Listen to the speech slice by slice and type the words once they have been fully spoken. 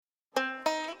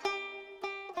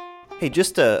Hey,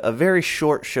 just a very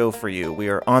short show for you. We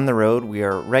are on the road. We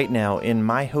are right now in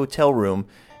my hotel room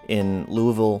in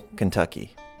Louisville,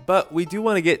 Kentucky. But we do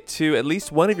want to get to at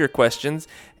least one of your questions.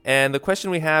 And the question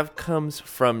we have comes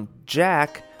from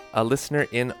Jack, a listener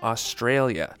in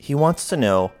Australia. He wants to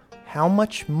know, how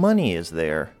much money is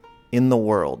there in the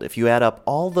world? If you add up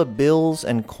all the bills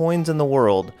and coins in the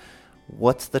world,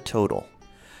 what's the total?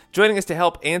 Joining us to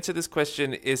help answer this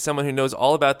question is someone who knows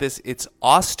all about this. It's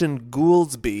Austin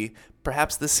Goolsbee,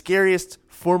 perhaps the scariest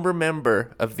former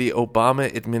member of the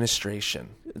Obama administration.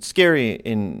 It's scary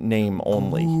in name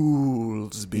only.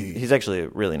 Goolsbee. He's actually a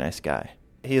really nice guy.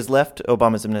 He has left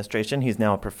Obama's administration. He's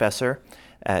now a professor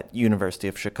at University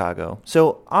of Chicago.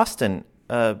 So, Austin,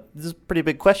 this is a pretty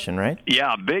big question, right?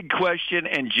 Yeah, big question,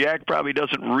 and Jack probably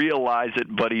doesn't realize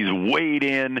it, but he's weighed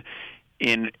in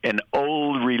an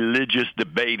old religious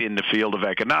debate in the field of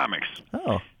economics.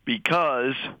 Oh.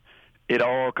 Because it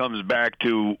all comes back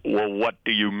to, well, what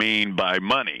do you mean by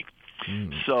money?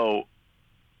 So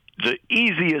the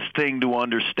easiest thing to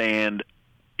understand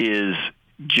is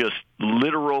just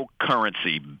literal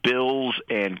currency, bills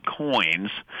and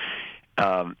coins,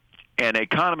 and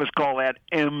economists call that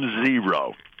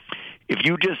M0. If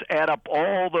you just add up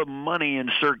all the money in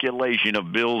circulation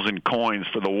of bills and coins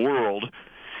for the world,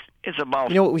 it's about...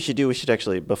 You know what we should do? We should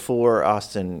actually, before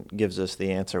Austin gives us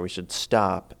the answer, we should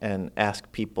stop and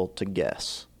ask people to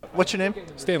guess. What's your name?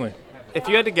 Stanley. If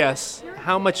you had to guess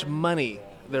how much money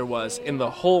there was in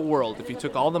the whole world, if you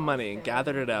took all the money and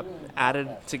gathered it up, added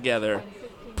it together,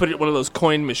 put it in one of those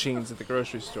coin machines at the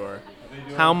grocery store,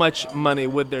 how much money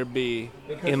would there be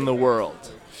in the world?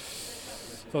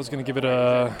 If I was going to give it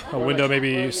a window,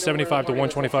 maybe 75 to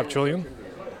 125 trillion.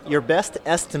 Your best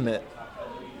estimate,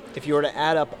 if you were to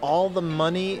add up all the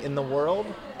money in the world,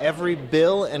 every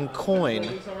bill and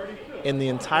coin in the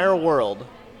entire world,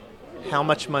 how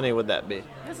much money would that be?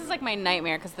 This is like my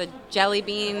nightmare because the jelly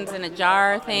beans in a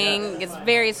jar thing is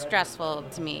very stressful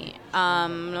to me.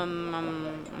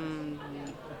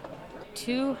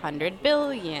 200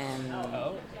 billion.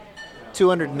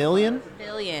 200 million?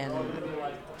 Billion.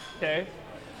 Okay.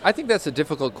 I think that's a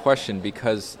difficult question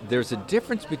because there's a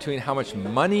difference between how much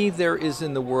money there is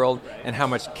in the world and how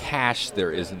much cash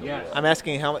there is in the world. I'm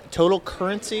asking how much total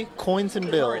currency, coins and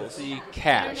bills.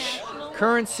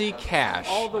 Currency, cash.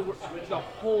 The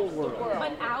whole world.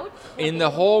 But out? In the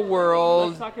whole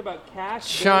world, Talk about cash.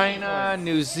 China,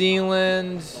 New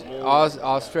Zealand,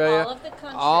 Australia, All of the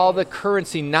countries. all the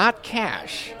currency, not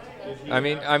cash. I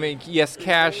mean, yes,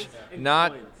 cash,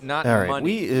 not All right,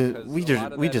 money. we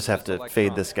just have to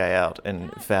fade this guy out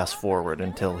and fast forward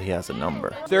until he has a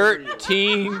number.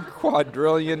 $13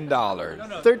 quadrillion.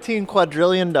 $13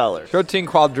 quadrillion. $13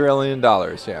 quadrillion,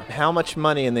 yeah. How much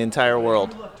money in the entire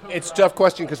world? It's a tough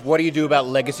question because what do you do about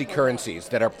legacy currencies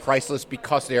that are priceless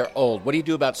because they are old? What do you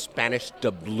do about Spanish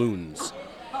doubloons?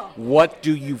 What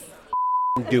do you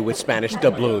do with Spanish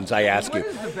doubloons, I ask you?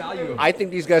 I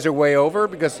think these guys are way over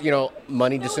because,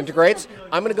 money disintegrates.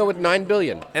 I'm going to go with $9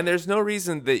 billion. And there's no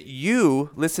reason that you,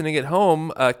 listening at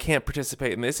home, can't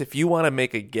participate in this. If you want to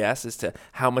make a guess as to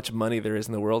how much money there is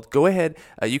in the world, go ahead.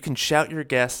 You can shout your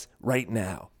guess right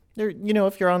now.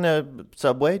 If you're on a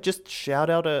subway, just shout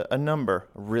out a number,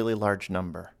 a really large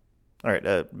number. All right,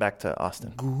 back to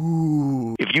Austin.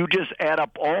 If you just add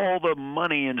up all the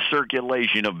money in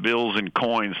circulation of bills and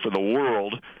coins for the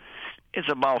world, it's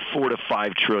about $4 to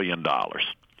 $5 trillion.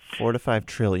 4 to 5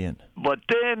 trillion. But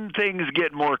then things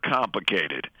get more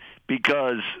complicated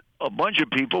because a bunch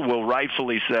of people will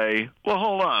rightfully say, well,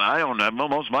 hold on, I don't have,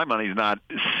 most of my money's not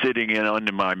sitting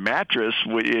under my mattress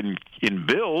in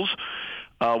bills.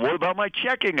 What about my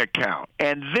checking account?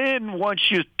 And then once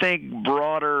you think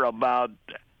broader about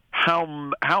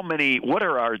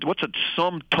what's a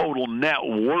sum total net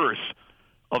worth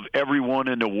of everyone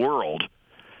in the world,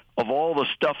 of all the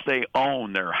stuff they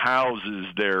own, their houses,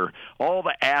 all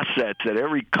the assets that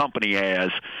every company has,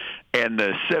 and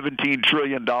the $17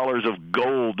 trillion of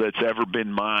gold that's ever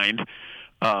been mined,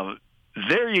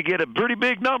 there you get a pretty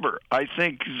big number. I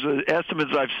think the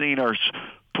estimates I've seen are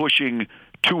pushing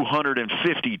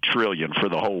 $250 trillion for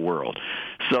the whole world.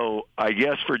 So I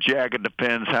guess for Jack it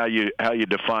depends how you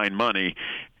define money,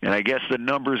 and I guess the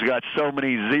number's got so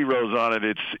many zeros on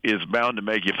it, it's bound to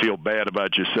make you feel bad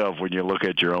about yourself when you look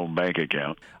at your own bank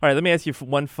account. All right, let me ask you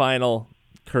one final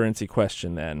currency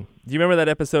question then. Do you remember that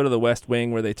episode of The West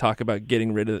Wing where they talk about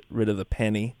getting rid of the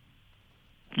penny?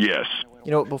 Yes.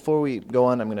 Before we go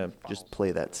on, I'm going to just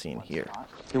play that scene here.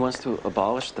 He wants to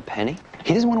abolish the penny?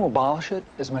 He doesn't want to abolish it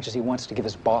as much as he wants to give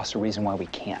his boss a reason why we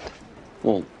can't.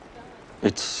 Well,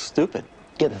 it's stupid.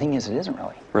 Yeah, the thing is, it isn't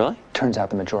really. Really? Turns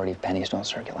out the majority of pennies don't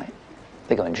circulate.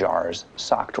 They go in jars,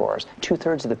 sock drawers.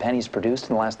 2/3 of the pennies produced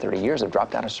in the last 30 years have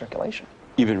dropped out of circulation.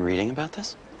 You've been reading about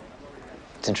this?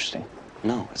 It's interesting.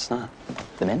 No, it's not.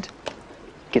 The Mint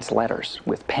gets letters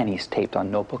with pennies taped on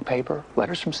notebook paper,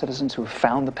 letters from citizens who have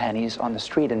found the pennies on the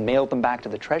street and mailed them back to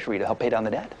the Treasury to help pay down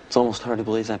the debt. It's almost hard to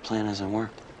believe that plan hasn't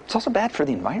worked. It's also bad for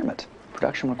the environment.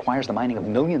 Production requires the mining of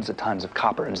millions of tons of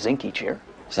copper and zinc each year.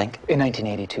 Zinc? In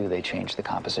 1982, they changed the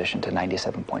composition to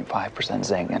 97.5%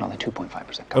 zinc and only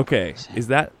 2.5% copper. Okay, is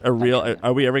that a real?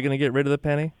 Are we ever going to get rid of the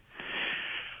penny?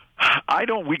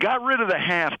 We got rid of the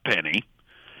half penny.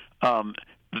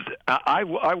 I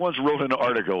once wrote an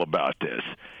article about this.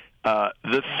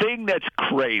 The thing that's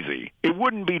crazy, it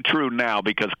wouldn't be true now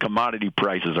because commodity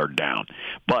prices are down,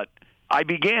 but I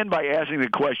began by asking the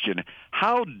question,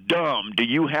 how dumb do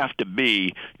you have to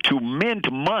be to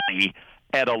mint money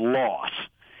at a loss?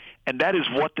 And that is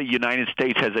what the United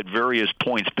States has at various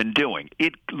points been doing.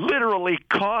 It literally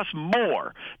costs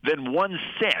more than 1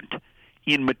 cent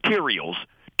in materials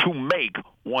to make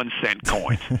 1 cent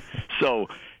coins. So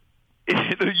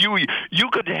you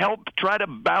could help try to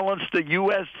balance the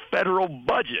U.S. federal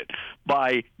budget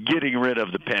by getting rid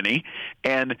of the penny.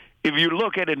 And if you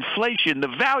look at inflation, the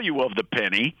value of the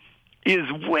penny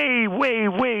is way, way,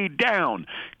 way down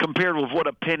compared with what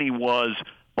a penny was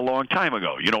a long time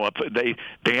ago. You know, they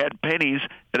had pennies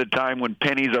at a time when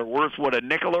pennies are worth what a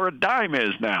nickel or a dime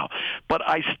is now. But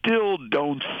I still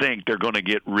don't think they're going to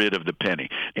get rid of the penny.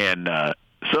 And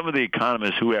some of the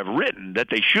economists who have written that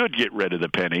they should get rid of the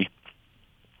penny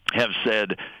have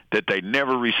said that they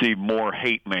never received more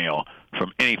hate mail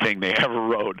from anything they ever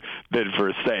wrote than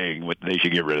for saying they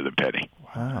should get rid of the penny.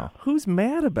 Wow. Who's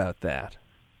mad about that?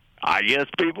 I guess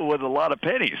people with a lot of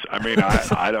pennies. I mean,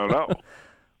 I don't know.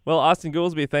 Well, Austin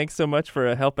Goolsbee, thanks so much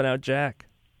for helping out Jack.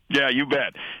 Yeah, you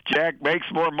bet. Jack makes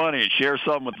more money and shares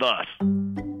some with us.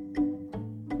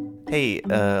 Hey,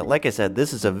 like I said,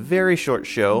 this is a very short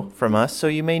show from us, so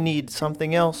you may need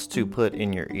something else to put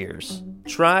in your ears.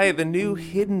 Try the new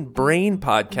Hidden Brain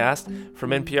podcast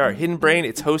from NPR. Hidden Brain,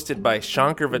 it's hosted by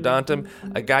Shankar Vedantam,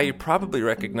 a guy you probably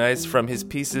recognize from his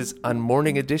pieces on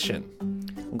Morning Edition.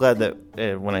 I'm glad that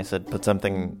when I said put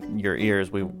something in your ears,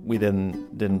 we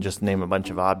didn't just name a bunch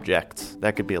of objects.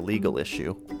 That could be a legal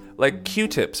issue. Like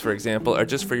Q-tips, for example, are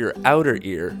just for your outer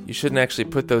ear. You shouldn't actually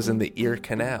put those in the ear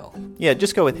canal. Yeah,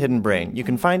 just go with Hidden Brain. You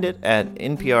can find it at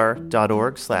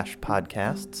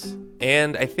npr.org/podcasts.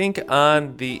 And I think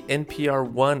on the NPR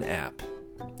One app.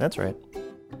 That's right.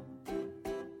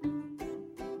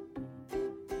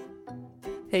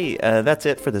 Hey, that's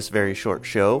it for this very short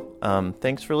show.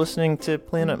 Thanks for listening to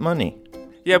Planet Money.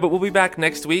 Yeah, but we'll be back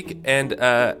next week, and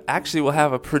actually we'll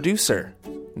have a producer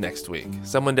next week.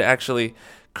 Someone to actually,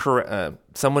 I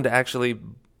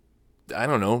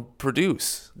don't know,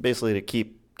 produce. Basically to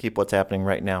keep what's happening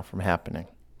right now from happening.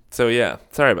 So yeah,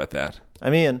 sorry about that.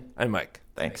 I'm Ian. I'm Mike.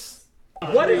 Thanks.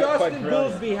 What does Austin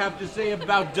Goolsbee have to say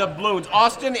about doubloons?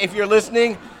 Austin, if you're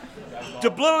listening,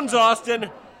 doubloons, Austin.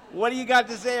 What do you got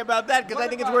to say about that? Because I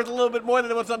think it's worth a little bit more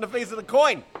than what's on the face of the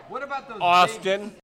coin. What about those Austin?